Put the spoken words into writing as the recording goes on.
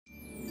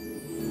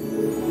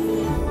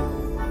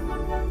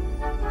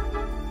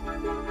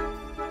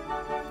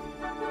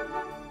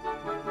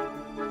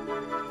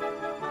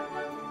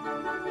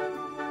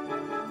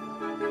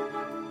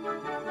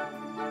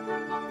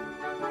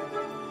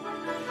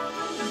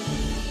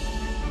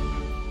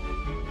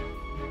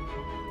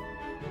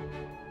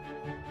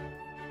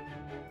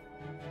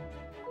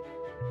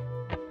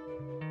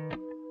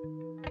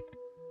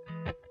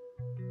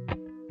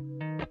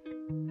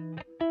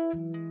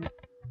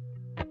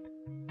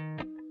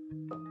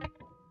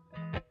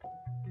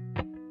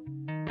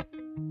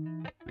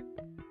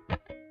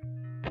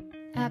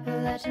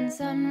Appalachian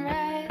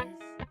sunrise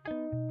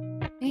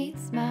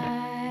meets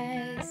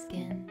my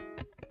skin.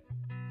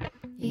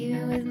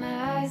 Even with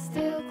my eyes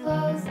still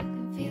closed, I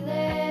can feel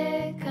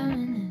it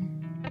coming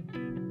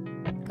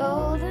in.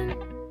 Golden,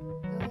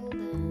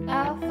 golden,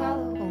 I'll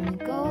follow only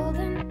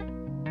golden,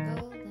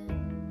 golden,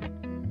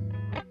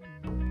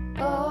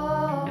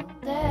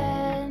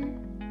 golden,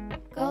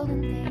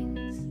 golden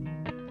things.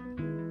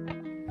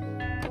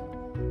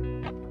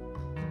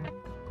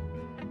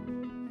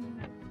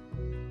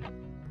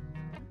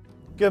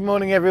 Good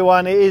morning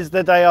everyone, it is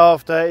the day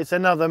after, it's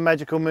another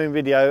Magical Moon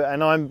video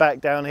and I'm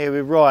back down here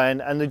with Ryan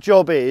and the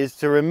job is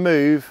to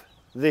remove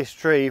this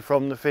tree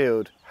from the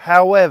field.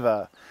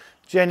 However,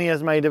 Jenny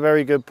has made a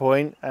very good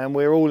point and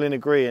we're all in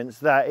agreement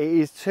that it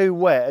is too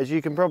wet. As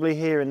you can probably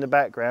hear in the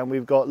background,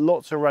 we've got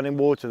lots of running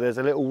water, there's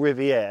a little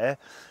riviere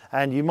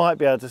and you might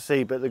be able to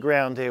see, but the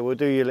ground here, we'll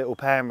do your little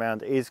pan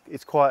round,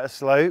 it's quite a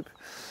slope.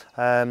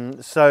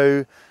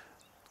 So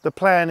the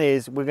plan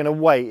is we're going to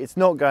wait, it's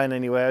not going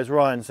anywhere, as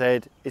Ryan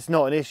said, it's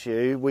not an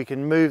issue, we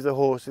can move the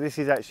horse, this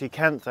is actually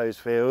Cantho's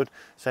field,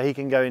 so he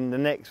can go in the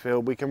next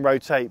field, we can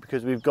rotate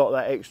because we've got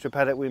that extra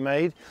paddock we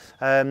made,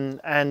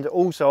 and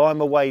also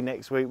I'm away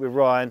next week with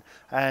Ryan,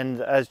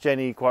 and as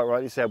Jenny quite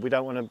rightly said, we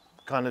don't want to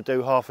kind of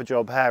do half a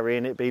job Harry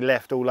and it be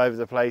left all over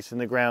the place and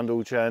the ground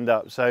all churned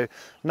up, so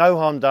no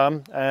harm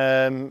done,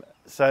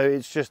 so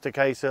it's just a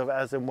case of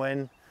as and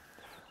when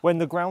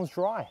the ground's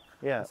dry,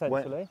 yeah,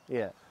 essentially.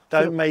 Yeah.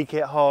 Don't make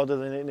it harder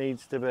than it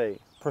needs to be.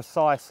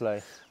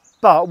 Precisely.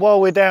 But while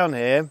we're down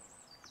here,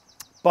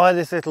 by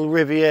this little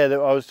riviere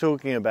that I was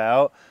talking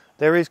about,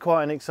 there is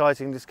quite an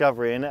exciting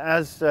discovery. And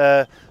as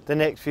the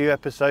next few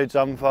episodes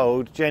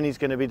unfold, Jenny's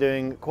going to be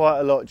doing quite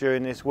a lot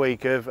during this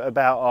week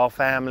about our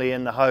family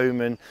and the home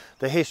and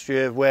the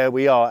history of where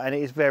we are. And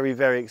it is very,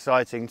 very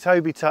exciting.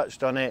 Toby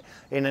touched on it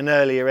in an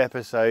earlier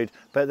episode,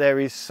 but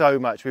there is so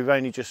much. We've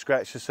only just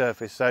scratched the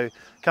surface. So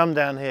come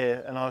down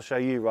here and I'll show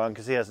you, Ryan,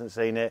 because he hasn't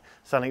seen it.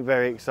 Something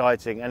very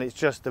exciting. And it's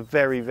just the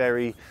very,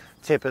 very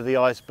tip of the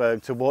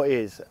iceberg to what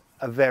is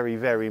a very,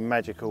 very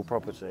magical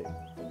property.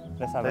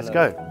 Let's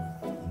go.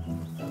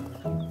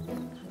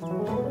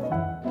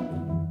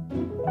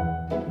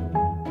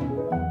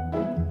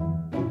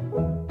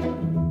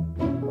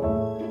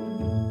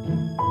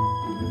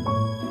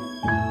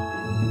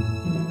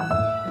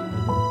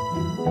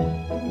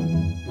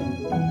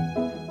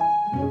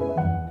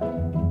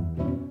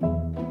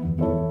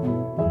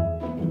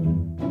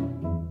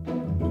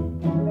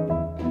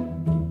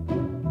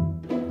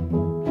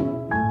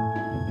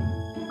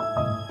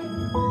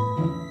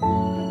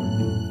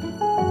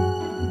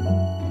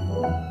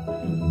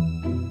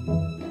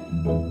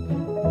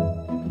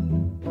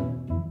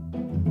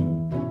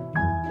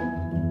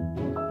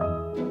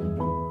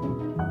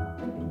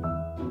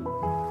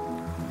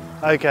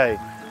 Okay,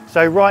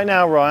 so right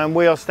now, Ryan,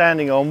 we are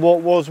standing on what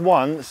was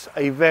once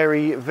a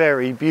very,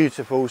 very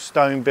beautiful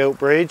stone-built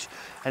bridge,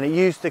 and it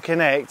used to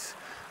connect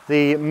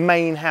the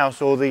main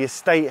house or the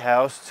estate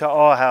house to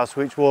our house,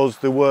 which was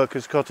the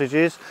workers'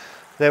 cottages.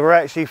 There were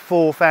actually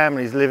 4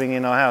 families living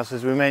in our house,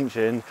 as we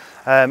mentioned,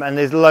 and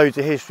there's loads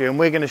of history, and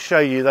we're going to show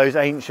you those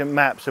ancient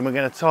maps and we're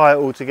going to tie it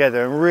all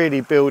together and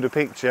really build a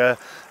picture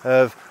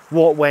of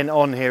what went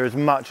on here as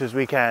much as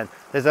we can.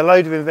 There's a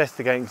load of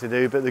investigating to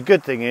do, but the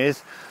good thing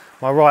is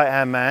my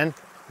right-hand man,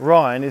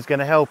 Ryan, is going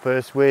to help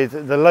us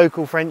with the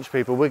local French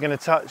people. We're going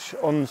to touch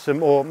on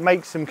some, or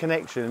make some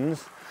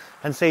connections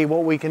and see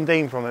what we can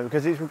deem from it,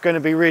 because it's going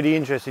to be really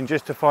interesting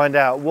just to find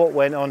out what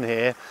went on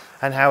here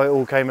and how it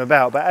all came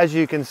about. But as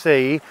you can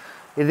see,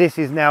 this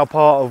is now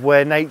part of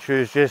where nature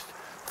has just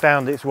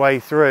found its way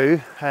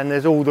through, and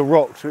there's all the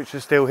rocks which are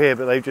still here,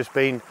 but they've just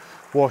been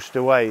washed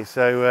away.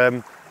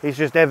 So it's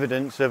just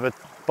evidence of a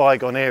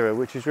bygone era,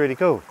 which is really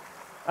cool.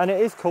 And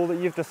it is cool that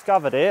you've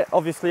discovered it.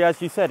 Obviously,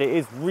 as you said, it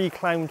is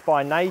reclaimed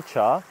by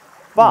nature,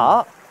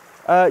 but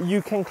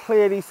you can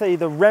clearly see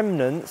the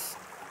remnants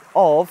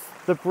of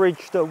the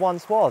bridge that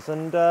once was.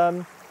 And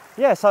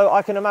yeah, so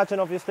I can imagine,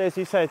 obviously, as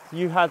you said,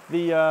 you had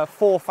the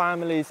 4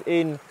 families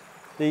in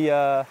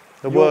the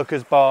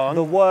workers' barn.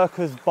 The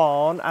workers'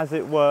 barn, as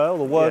it were, or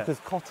the workers'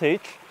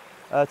 cottage,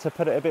 to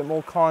put it a bit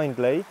more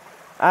kindly.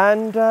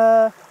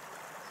 And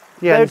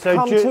yeah, they've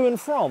come to and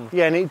from.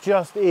 Yeah, and it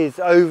just is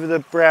over the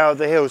brow of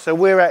the hill. So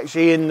we're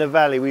actually in the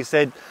valley. We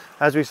said,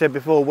 as we said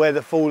before, where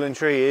the fallen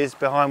tree is,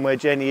 behind where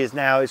Jenny is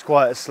now, is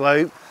quite a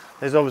slope.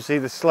 There's obviously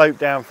the slope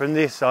down from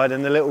this side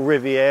and the little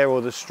riviere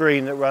or the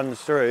stream that runs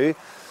through.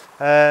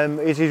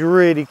 It is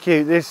really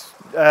cute. This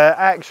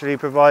actually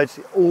provides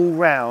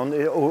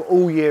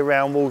all year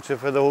round water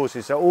for the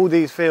horses. So all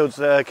these fields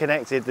that are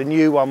connected, the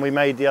new one we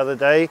made the other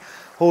day,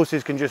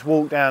 horses can just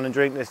walk down and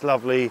drink this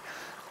lovely,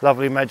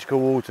 lovely magical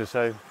water.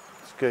 So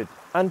good.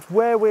 And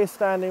where we're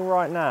standing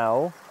right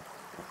now,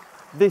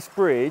 this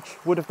bridge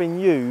would have been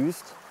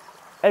used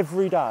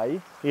every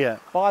day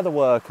by the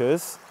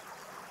workers.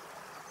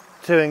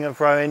 To-ing and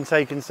fro-ing,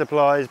 taking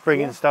supplies,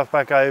 bringing stuff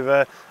back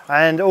over,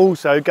 and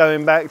also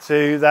going back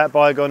to that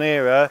bygone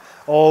era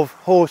of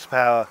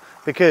horsepower,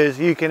 because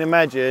you can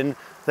imagine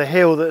the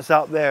hill that's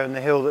up there and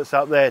the hill that's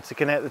up there to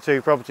connect the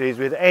two properties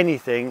with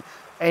anything,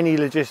 any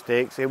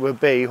logistics, it would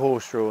be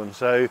horse-drawn.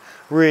 So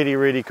really,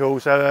 really cool.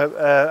 So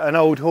an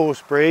old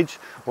horse bridge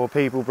or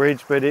people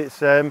bridge, but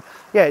it's yeah,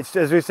 it's,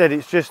 as we said,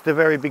 it's just the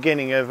very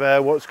beginning of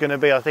what's going to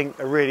be, I think,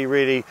 a really,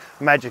 really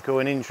magical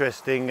and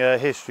interesting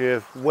history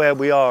of where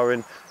we are,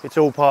 and it's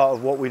all part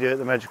of what we do at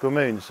the Magical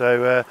Moon.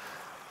 So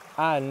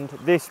and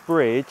this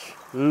bridge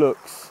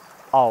looks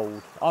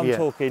old. I'm yeah.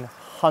 talking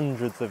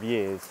hundreds of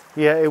years.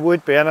 Yeah, it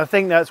would be, and I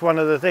think that's one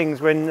of the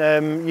things when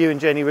you and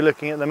Jenny were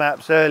looking at the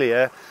maps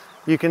earlier.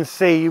 You can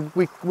see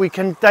we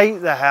can date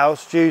the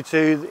house due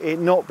to it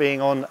not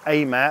being on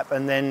a map,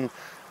 and then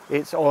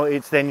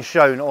it's then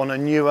shown on a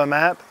newer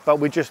map, but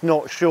we're just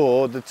not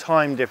sure the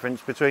time difference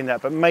between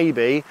that. But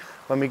maybe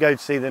when we go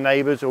to see the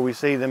neighbours or we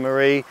see the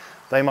Marie,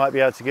 they might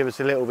be able to give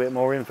us a little bit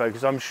more info,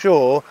 because I'm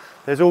sure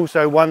there's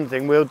also one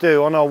thing we'll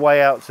do on our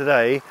way out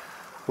today.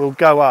 We'll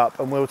go up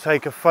and we'll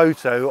take a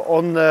photo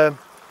on the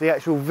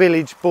actual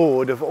village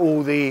board of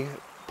all the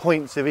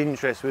points of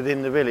interest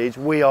within the village.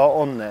 We are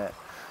on there.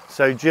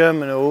 So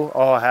Germinal,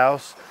 our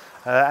house,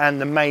 and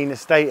the main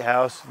estate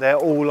house, they're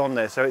all on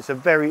there. So it's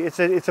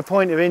a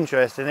point of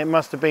interest, and it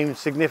must have been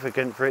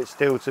significant for it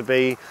still to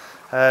be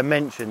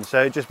mentioned.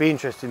 So it'd just be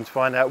interesting to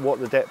find out what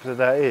the depth of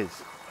that is.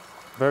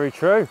 Very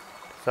true.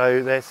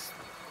 So let's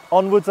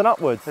onwards and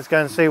upwards. Let's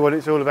go and see what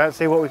it's all about,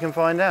 see what we can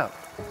find out.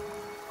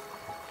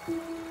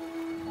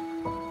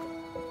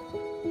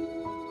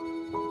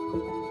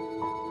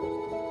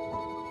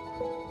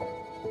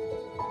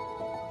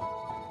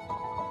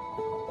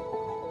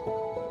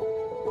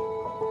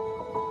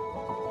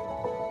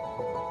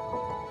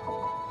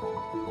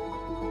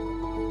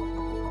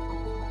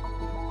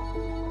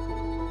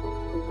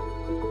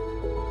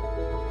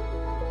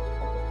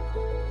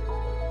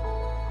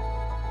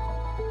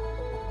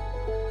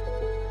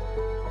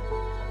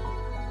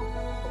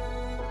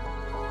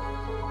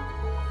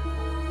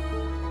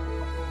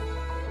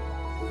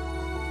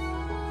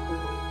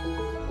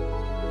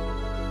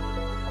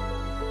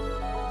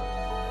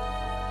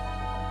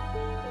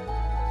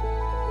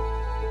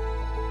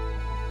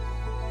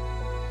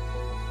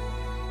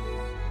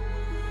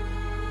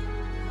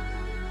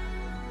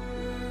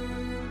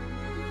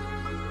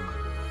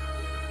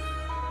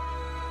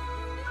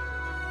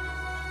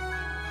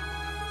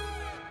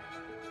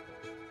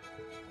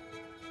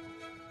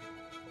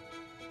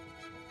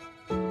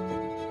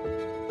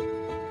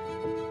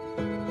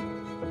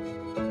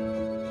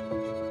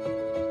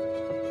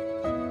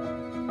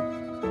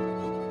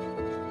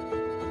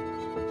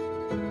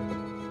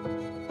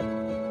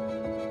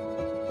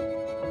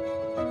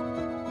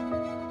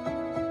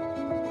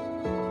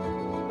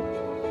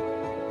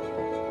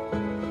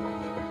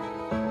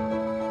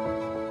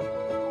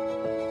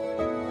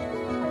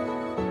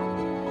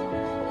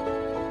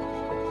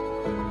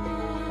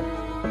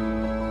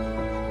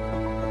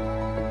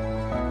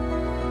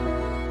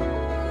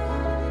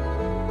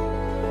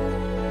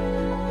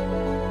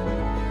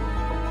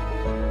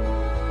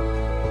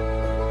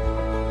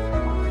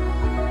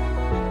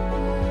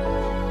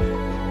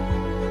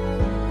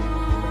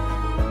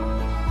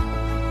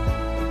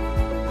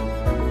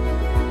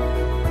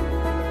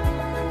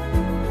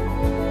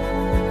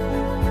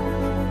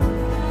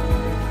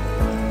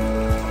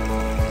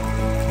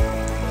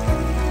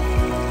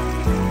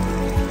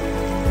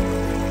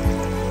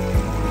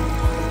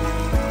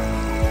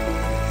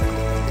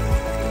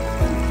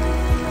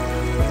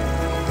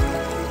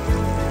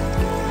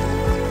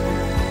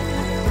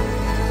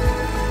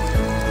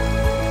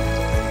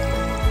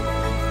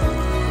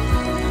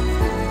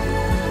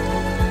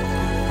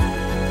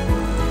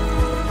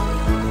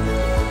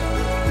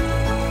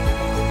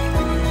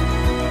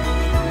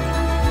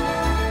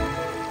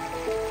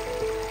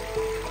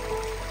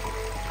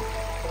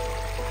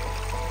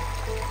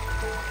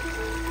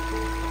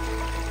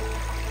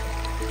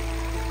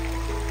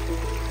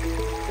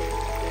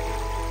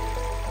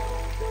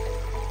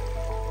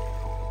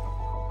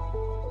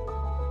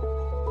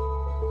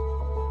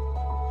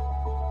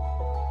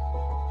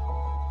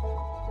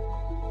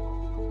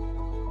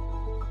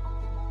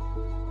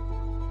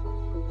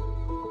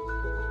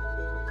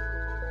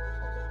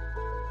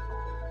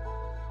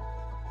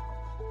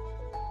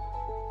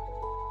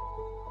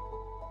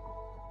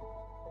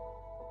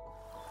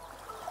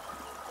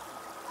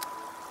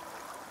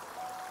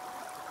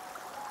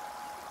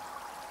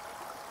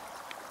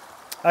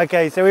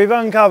 Okay, so we've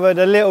uncovered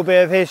a little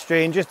bit of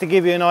history, and just to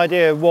give you an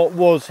idea of what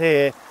was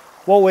here,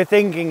 what we're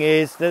thinking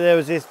is that there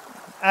was this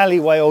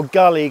alleyway or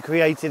gully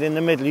created in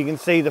the middle. You can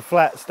see the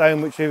flat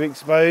stone which we've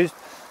exposed,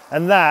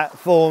 and that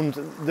formed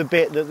the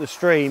bit that the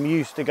stream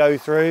used to go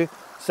through.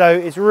 So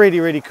it's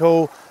really, really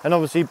cool, and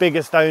obviously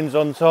bigger stones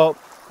on top,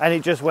 and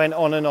it just went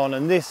on,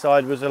 and this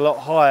side was a lot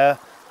higher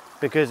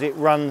because it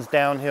runs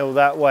downhill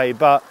that way.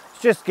 But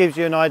it just gives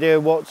you an idea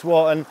of what's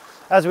what. And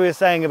as we were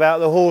saying about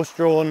the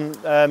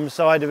horse-drawn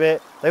side of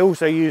it, they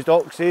also used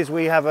oxes.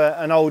 We have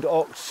an old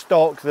ox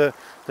stock, the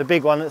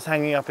big one that's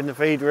hanging up in the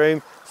feed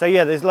room. So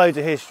yeah, there's loads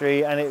of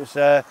history, and it was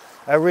a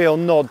real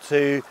nod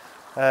to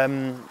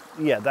you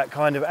yeah, that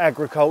kind of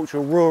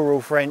agricultural,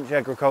 rural French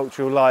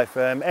agricultural life.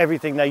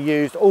 Everything they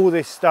used, all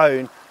this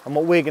stone, and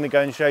what we're going to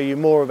go and show you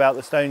more about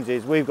the stones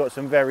is we've got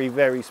some very,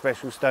 very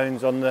special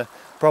stones on the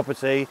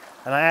property,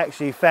 and I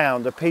actually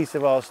found a piece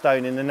of our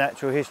stone in the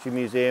Natural History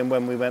Museum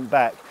when we went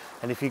back.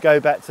 And if you go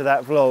back to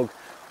that vlog,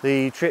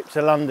 the trip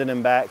to London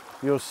and back,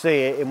 you'll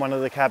see it in one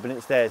of the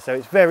cabinets there. So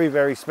it's very,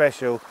 very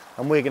special,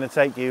 and we're going to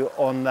take you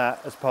on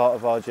that as part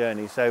of our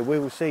journey. So we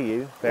will see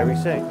you very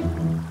soon.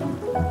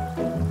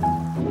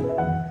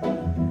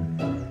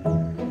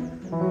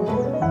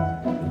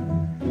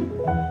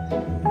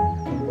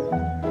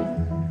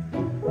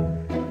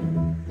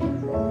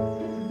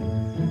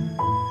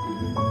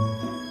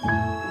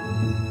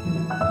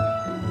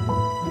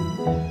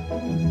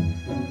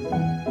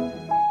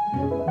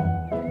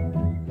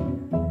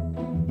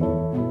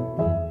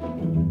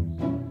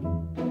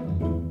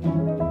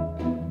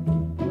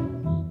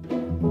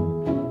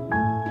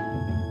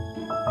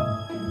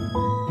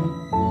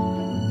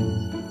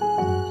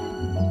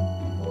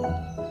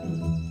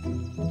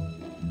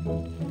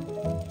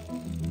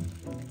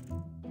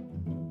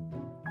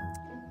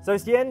 So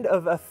it's the end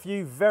of a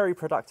few very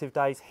productive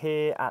days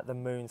here at the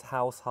Moons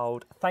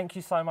household. Thank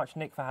you so much,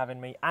 Nick, for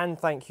having me, and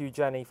thank you,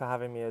 Jenny, for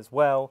having me as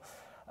well.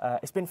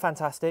 It's been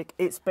fantastic.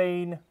 It's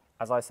been,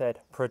 as I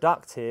said,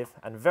 productive,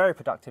 and very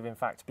productive, in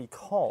fact,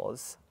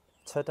 because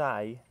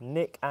today,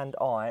 Nick and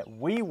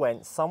we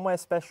went somewhere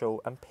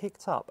special and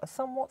picked up a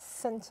somewhat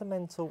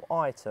sentimental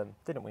item,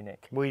 didn't we,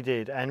 Nick? We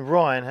did, and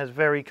Ryan has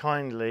very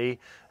kindly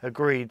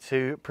agreed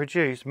to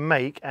produce,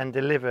 make and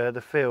deliver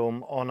the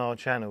film on our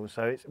channel.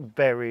 So it's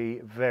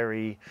very,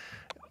 very,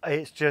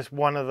 it's just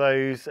one of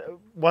those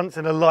once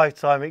in a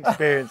lifetime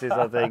experiences,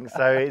 I think.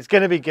 So it's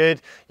going to be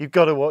good. You've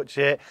got to watch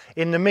it.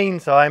 In the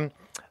meantime,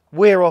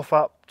 we're off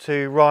up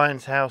to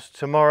Ryan's house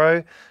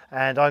tomorrow,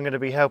 and I'm going to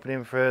be helping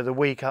him for the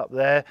week up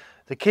there.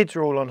 The kids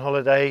are all on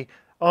holiday.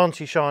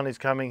 Auntie Sian is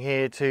coming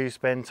here to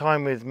spend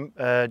time with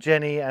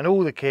Jenny and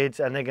all the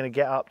kids, and they're going to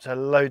get up to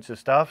loads of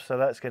stuff, so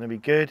that's going to be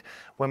good.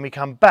 When we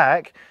come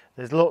back,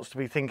 there's lots to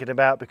be thinking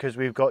about, because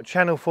we've got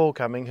Channel 4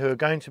 coming, who are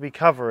going to be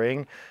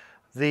covering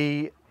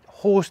the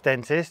horse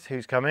dentist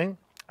who's coming,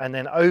 and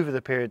then over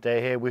the period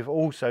they're here, we've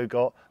also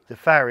got the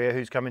farrier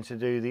who's coming to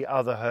do the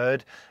other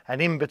herd, and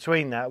in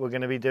between that we're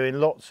going to be doing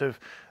lots of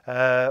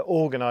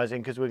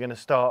organising, because we're going to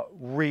start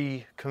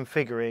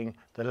reconfiguring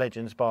the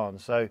Legends barn.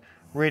 So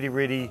really,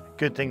 really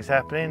good things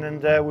happening,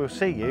 and we'll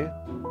see you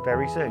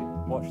very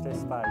soon. Watch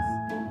this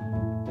space.